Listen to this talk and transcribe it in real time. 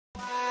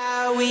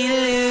容赦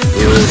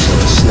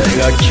はしない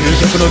が究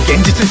極の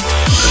現実、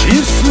真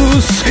数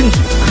戦時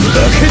砕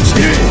け散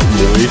れ、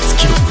燃え尽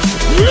きろ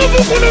裏ボ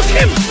コの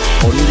剣、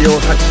本領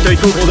発揮とい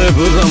ここで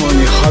無様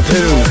に果て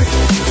るがいい。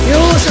容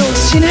赦を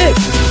しね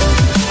え。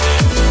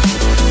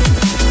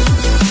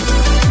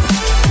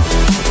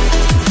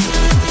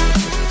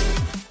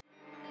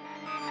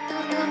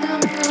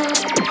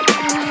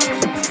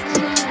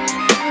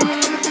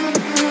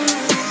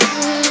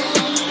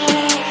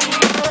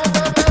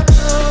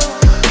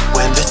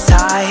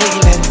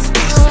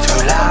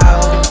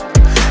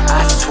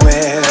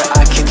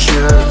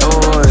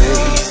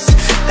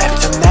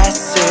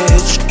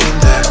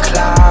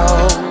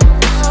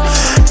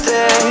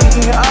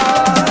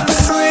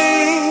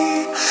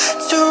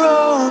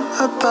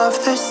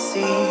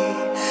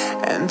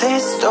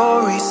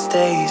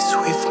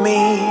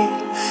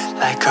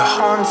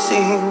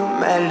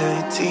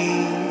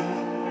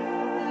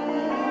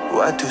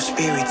What do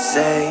spirits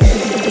say?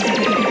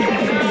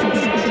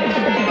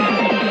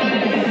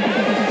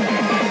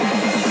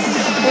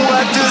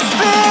 What do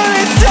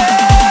spirits say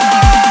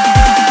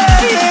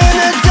in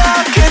a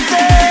darker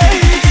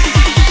day?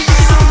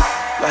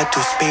 What do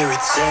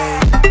spirits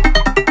say?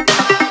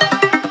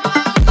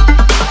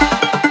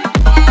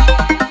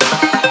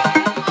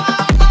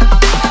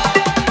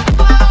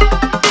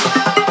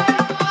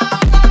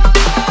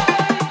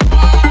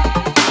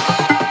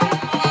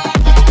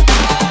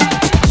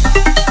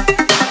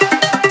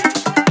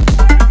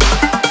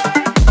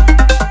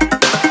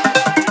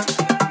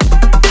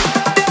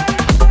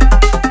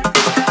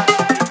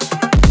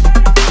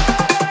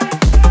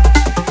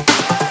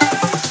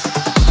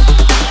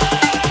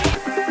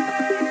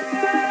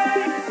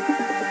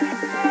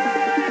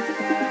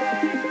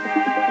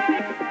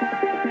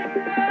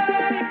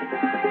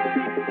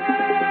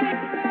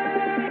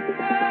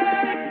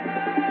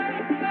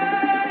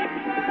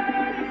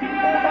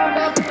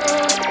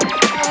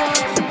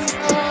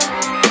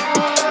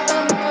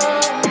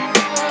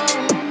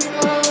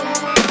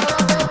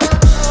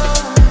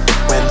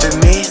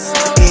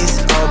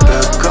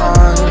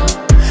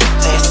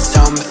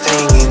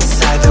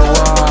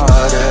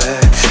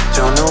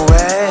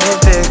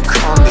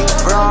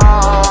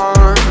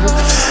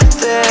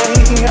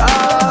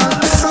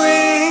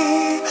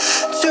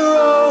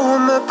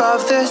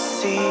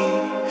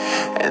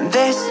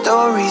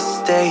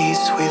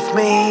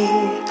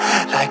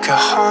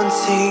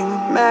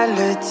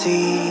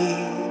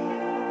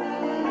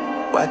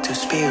 What do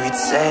spirits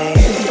say?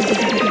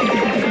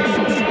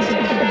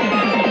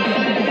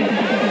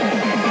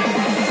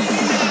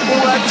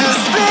 What do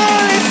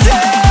spirits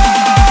say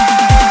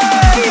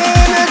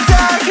in a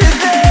darker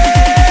day?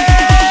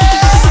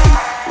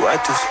 What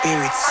do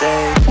spirits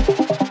say?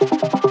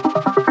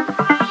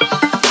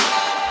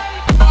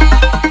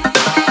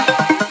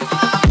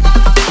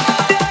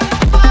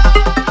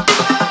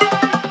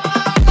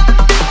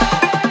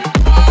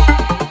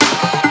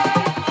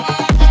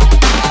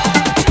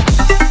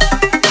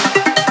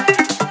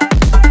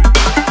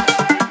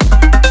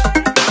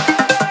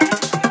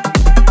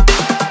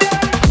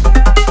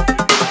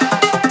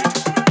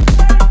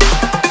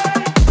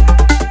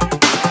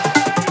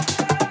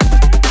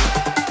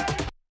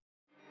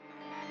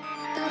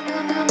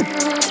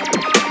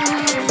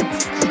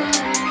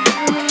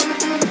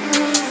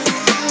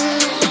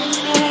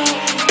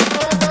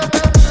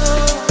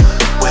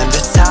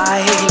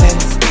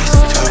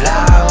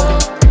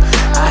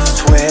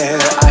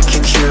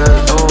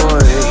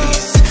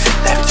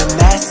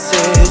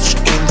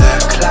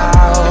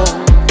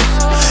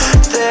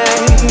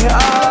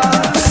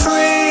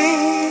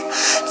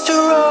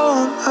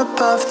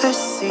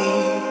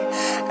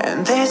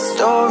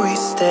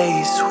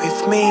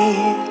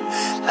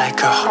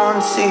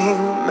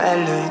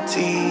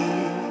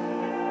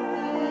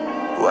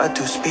 What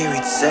do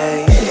spirits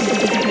say?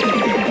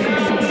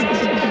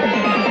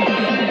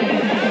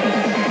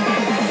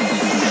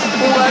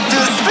 What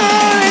do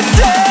spirits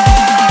say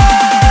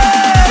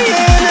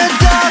in a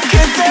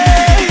darker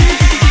day?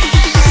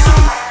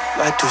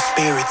 What do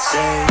spirits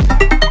say?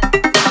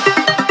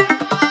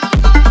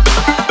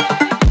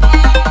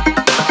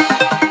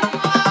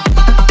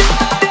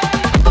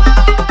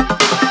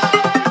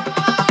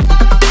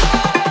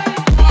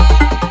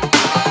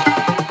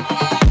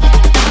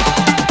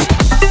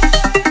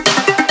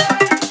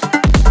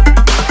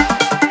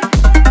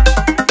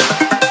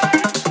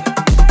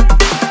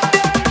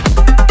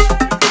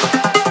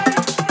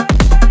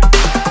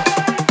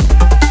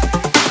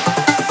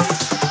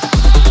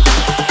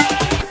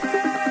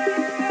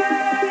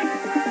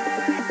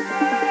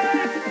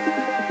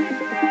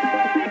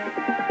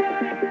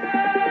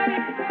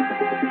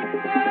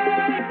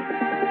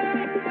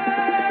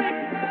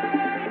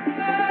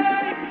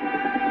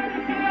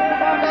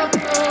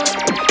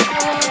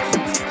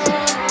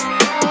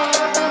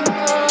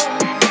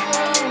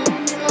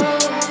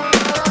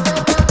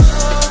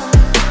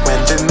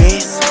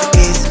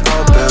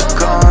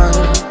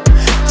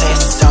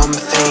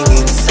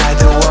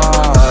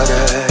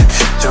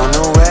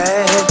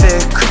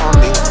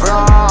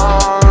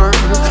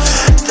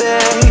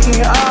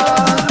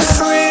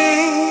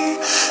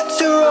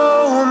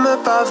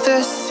 of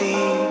the sea,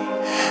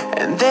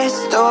 and their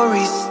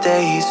story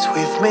stays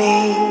with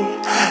me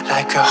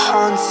like a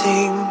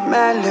haunting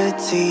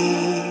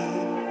melody.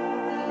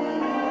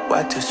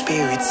 What do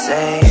spirits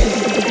say?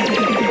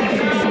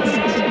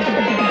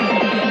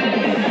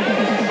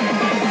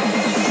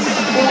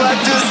 What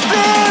do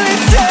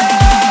spirits say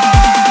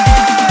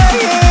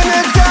in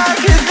the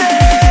darkest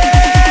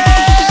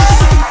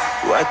days?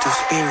 What do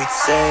spirits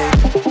say?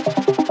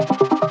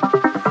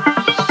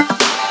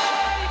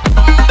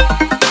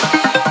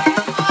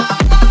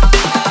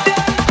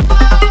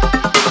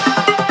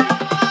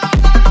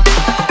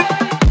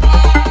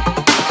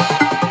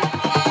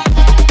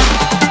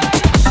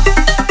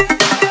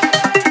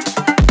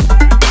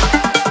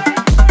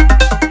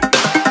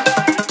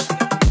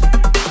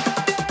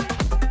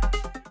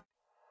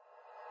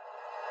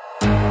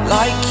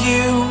 Like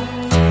you,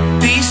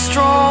 be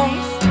strong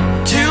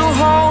to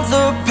hold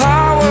the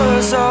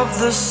powers of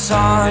the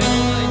sun.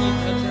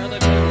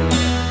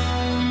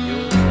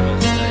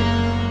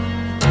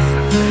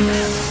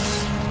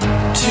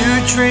 To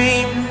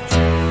dream,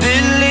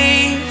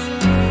 believe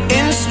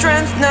in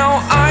strength.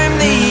 Now I'm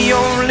the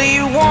only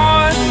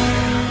one,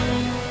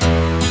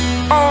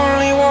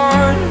 only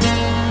one.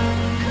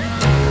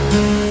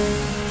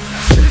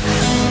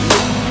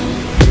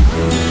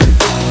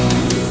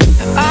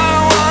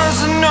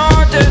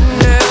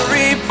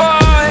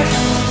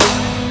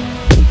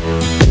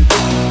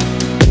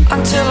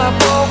 Until I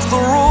broke the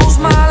rules,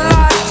 my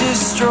life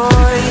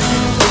destroyed.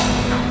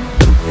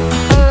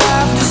 A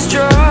life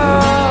destroyed.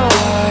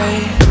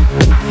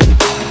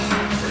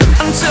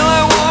 Until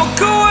I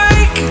woke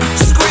awake,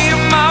 scream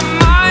my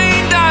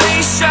mind,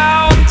 I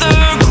shout, the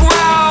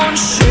ground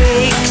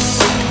shakes.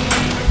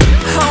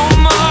 How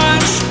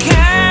much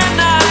can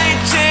I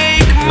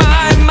take?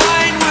 My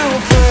mind will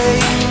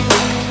break.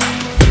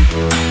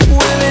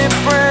 Will it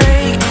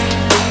break?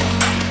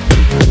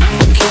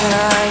 Can I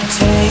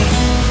take?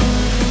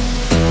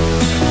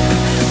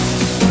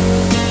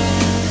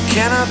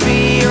 Can I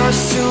be your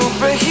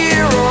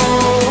superhero?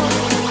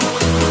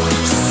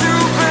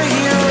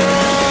 Superhero.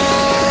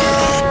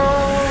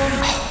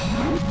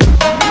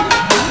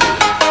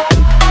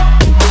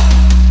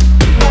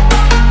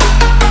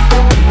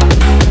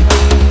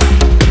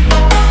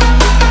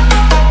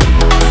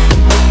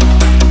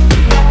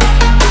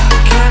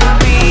 Can I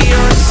be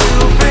your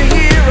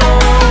superhero?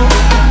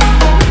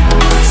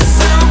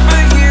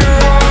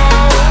 Superhero.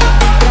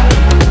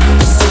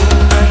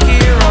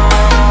 Superhero.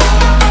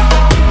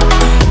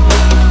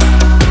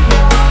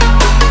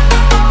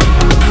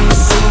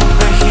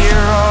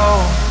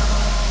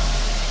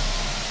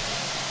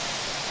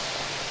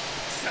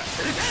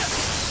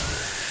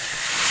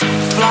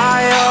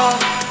 Fly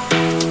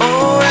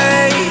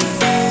away.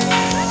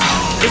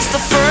 It's the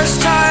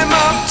first time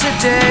of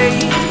today.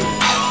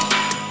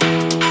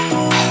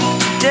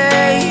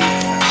 Today.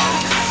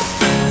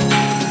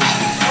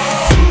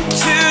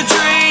 To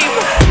dream,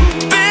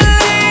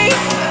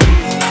 believe.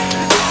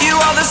 You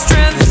are the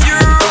strength,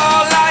 you're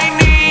all I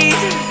need.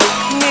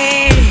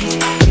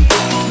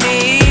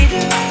 Need.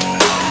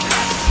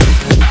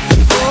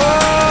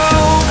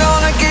 Oh,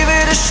 gonna give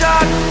it a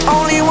shot.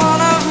 Only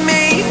one of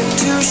me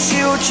to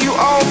shield you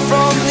all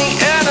from the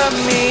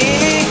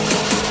enemy.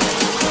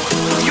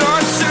 You're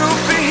a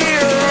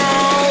superhero.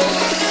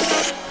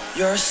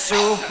 You're a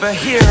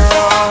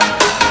superhero.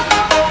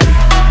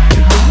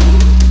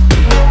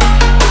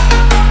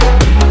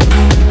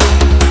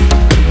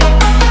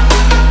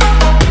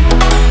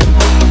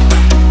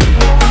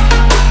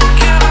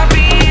 Can I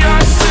be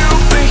your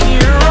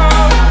superhero?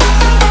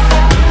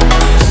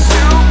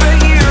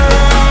 Superhero.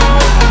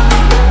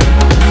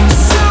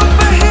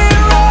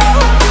 Superhero.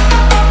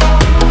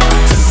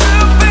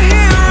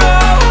 Superhero.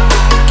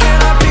 Can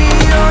I be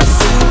your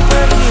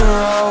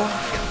superhero?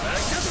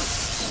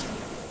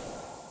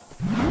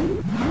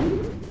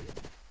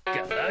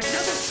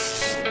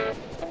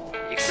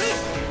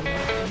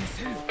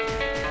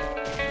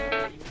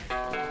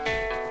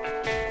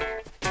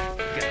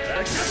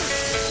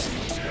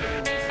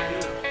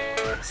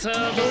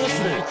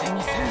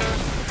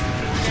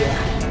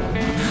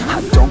 I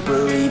don't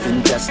believe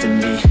in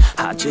destiny,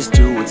 I just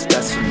do what's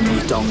best for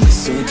me. Don't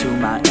listen to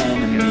my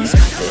enemies,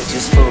 they're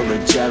just full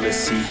of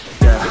jealousy.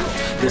 Yeah,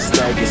 this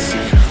legacy,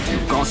 you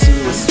gon' see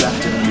what's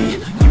left of me.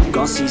 You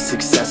gon' see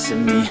success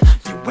in me,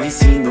 you ain't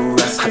seen the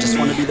rest of me. I just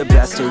wanna be the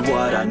best at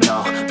what I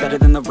know, better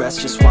than the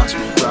rest, just watch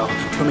me grow.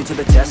 Put me to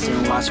the test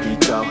and watch me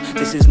go.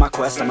 This is my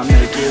quest, I'ma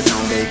make it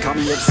known. They call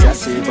me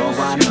obsessive, oh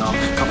I know.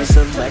 Call me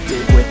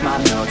selective with my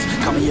notes,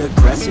 call me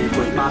aggressive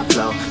with my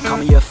flow, call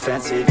me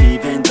offensive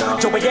even though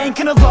Joe, I ain't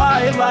gonna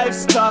lie,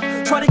 life's tough.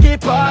 Try to get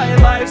by,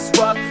 life's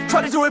rough.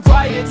 Try to do it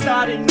right, it's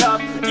not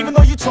enough. Even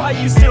though you try,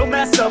 you still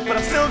mess up. But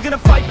I'm still gonna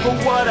fight for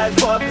what I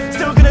love,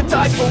 still gonna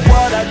die for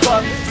what I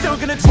love, still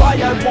gonna try,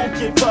 I won't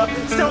give up,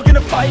 still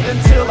gonna fight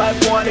until I've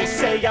won. They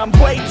say I'm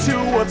way too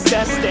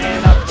obsessed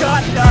and I've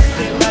got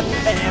nothing left,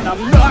 and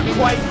I'm not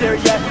quite there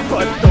yet,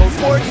 but those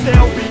words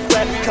they'll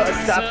regret,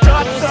 cause I've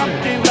got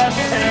something left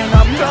and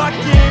I'm not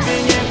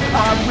giving in.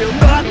 I will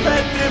not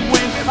let them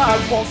win, I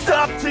won't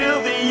stop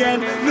till the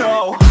end,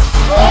 no.